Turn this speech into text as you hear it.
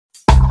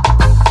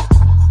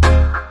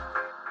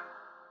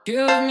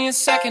Give me a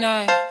second,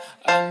 I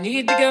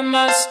need to get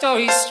my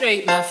story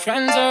straight. My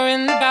friends are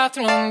in the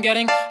bathroom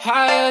getting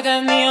higher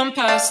than the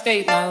Empire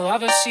State. My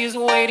lover, she's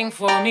waiting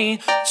for me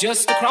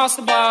just across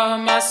the bar.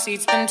 My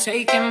seat's been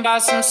taken by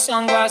some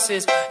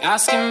sunglasses,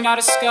 asking about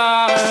a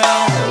scar.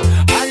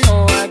 I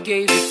know I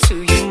gave it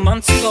to you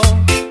months ago.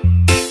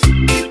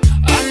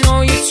 I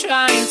know you're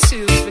trying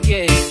to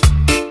forget,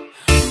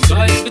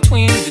 but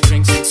between the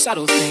drinks and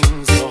subtle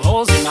things, the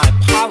holes in my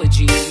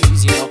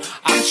apologies, you know,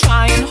 I'm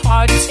trying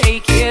hard to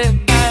take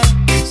it back.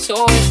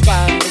 So if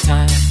by the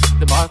time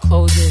the bar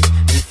closes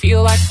and you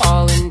feel like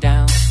falling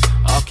down,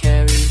 I'll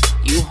carry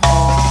you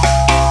home.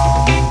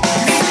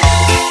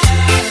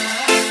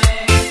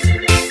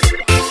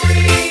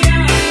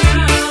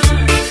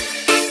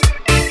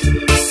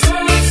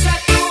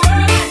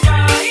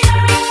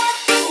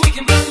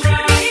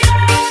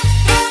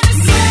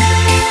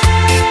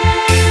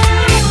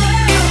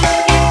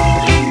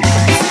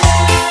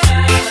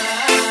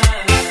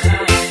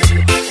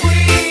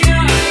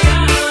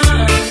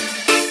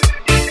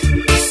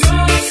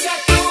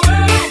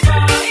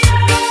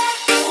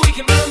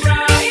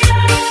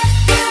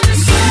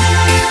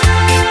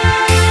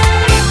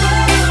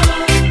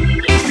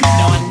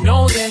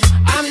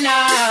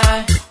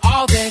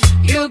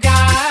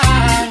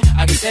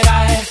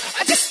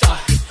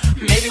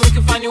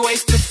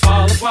 Ways to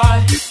fall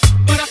apart,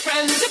 but our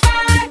friends are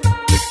back,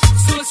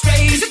 so let's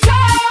raise a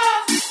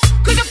glass,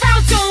 'cause I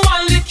found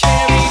someone to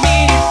carry me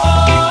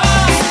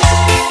home.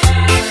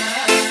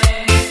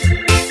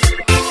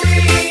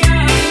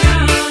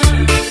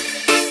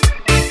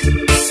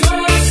 So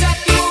let's set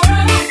the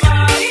world on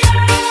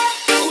fire.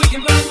 We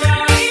can burn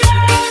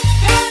brighter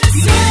than the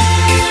sun.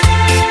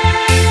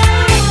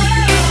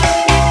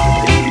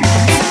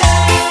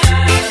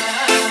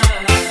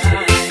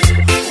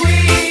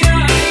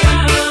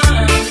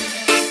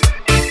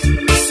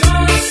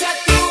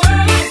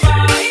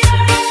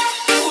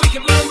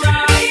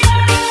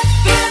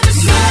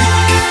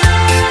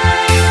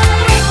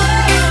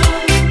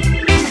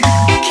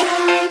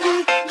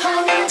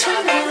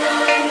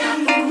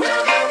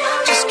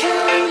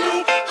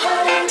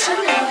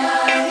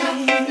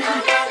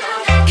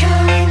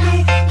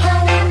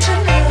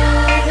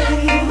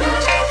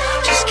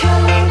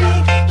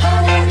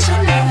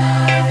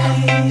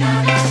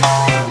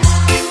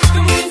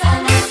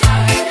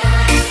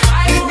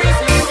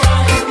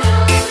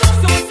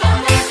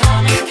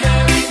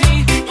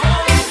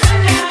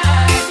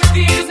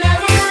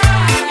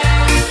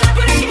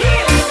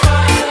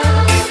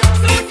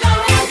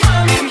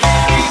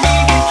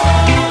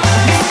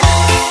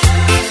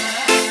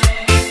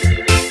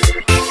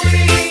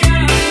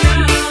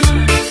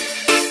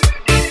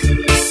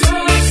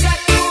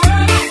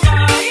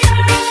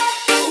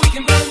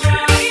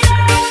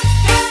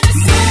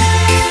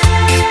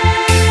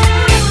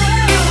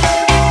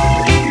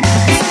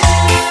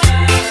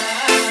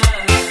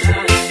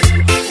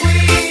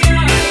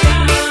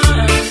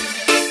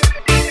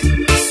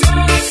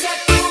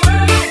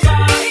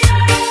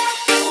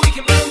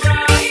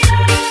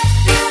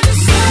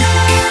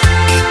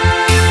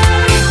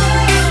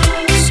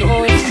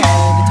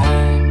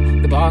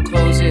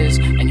 Closes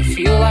and you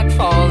feel like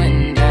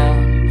falling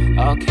down,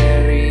 I'll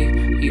carry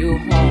you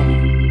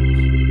home.